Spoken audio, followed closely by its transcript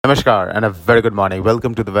Namaskar and a very good morning.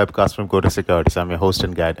 Welcome to the webcast from Kotak Securities. I'm your host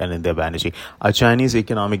and guide, Anindya Bannerjee. Our Chinese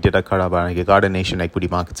economic data खराब आने के कारण nation equity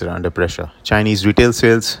markets are under pressure. Chinese retail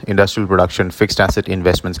sales, industrial production, fixed asset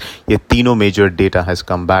investments, ये तीनों major data has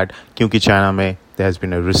come bad क्योंकि China में there has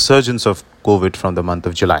been a resurgence of COVID from the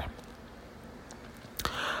month of July.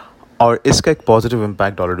 और इसका एक positive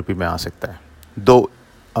impact dollar रुपये में आ सकता है. दो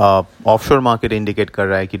ऑफशोर मार्केट इंडिकेट कर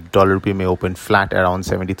रहा है कि डॉलर रुपये में open flat around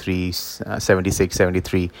 73, 76,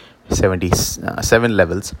 73, 77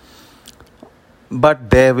 levels, but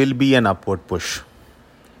there will be an upward push.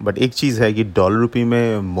 But एक चीज़ है कि डॉलर रुपये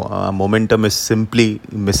में मोमेंटम इज सिंपली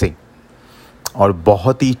मिसिंग और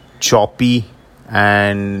बहुत ही चॉपी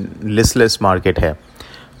एंड लिस्टलेस मार्केट है.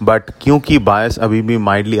 बट क्योंकि बायस अभी भी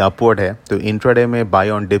माइल्डली अपवर्ड है तो इंट्राडे में bye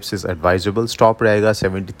on dips is advisable. Stop रहेगा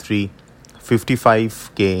 73.55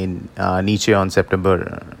 के नीचे ऑन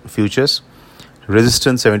सितंबर फ्यूचर्स,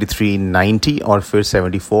 रेजिस्टेंस 73.90 और फिर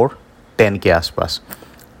 74.10 के आसपास.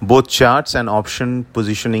 Both charts and option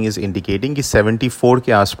positioning is indicating कि 74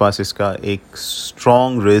 के आसपास इसका एक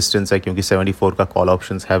स्ट्रॉन्ग रेजिस्टेंस है क्योंकि 74 का call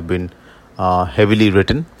options have been heavily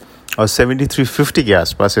written और 73.50 के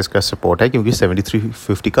आसपास इसका सपोर्ट है क्योंकि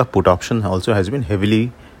 73.50 का put option also has been heavily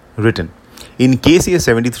written. In case ये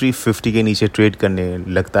 73.50 के नीचे ट्रेड करने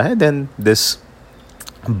लगता है देन दिस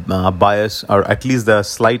बायस और at least the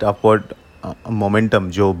slight upward momentum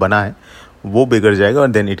जो बना है वो बिगड़ जाएगा और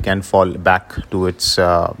then it can fall back to its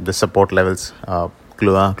the support levels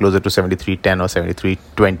closer to 73.10 or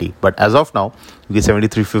 73.20. But as of now, because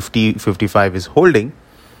 73.55 is holding,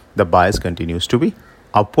 the bias continues to be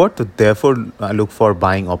upward. So therefore, look for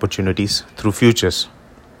buying opportunities through futures.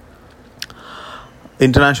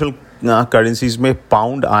 International currencies में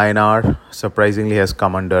pound INR surprisingly has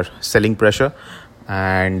come under selling pressure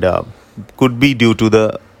and could be due to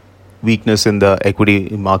the weakness in the equity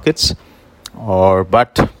markets. और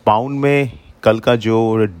but pound में कल का जो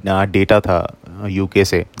data था UK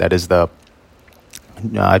से, that is the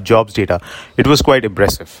jobs data, it was quite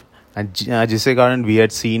impressive. And जिसके कारण we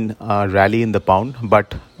had seen a rally in the pound,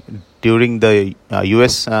 but during the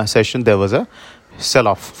US session there was a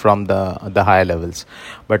sell-off from the higher levels.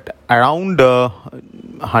 But around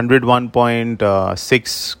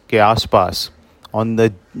 101.6 के आसपास on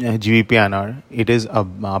the GBP/INR, it is a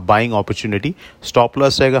buying opportunity. Stop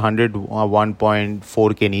loss रहेगा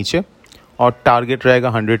 101.4 के नीचे और target रहेगा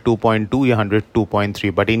 102.2 या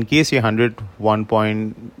 102.3. But in case ये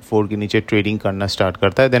 101.4 के नीचे ट्रेडिंग करना स्टार्ट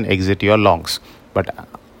करता है then exit your longs. But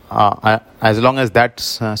as long as that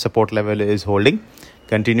support level is holding,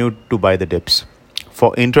 continue to buy the dips. For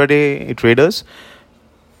intraday traders,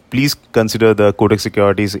 please consider the Kotak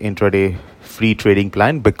Securities intraday free trading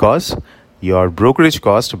plan because your brokerage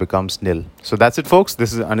cost becomes nil. So that's it, folks.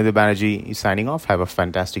 This is Anindya Bannerjee signing off. Have a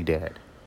fantastic day ahead.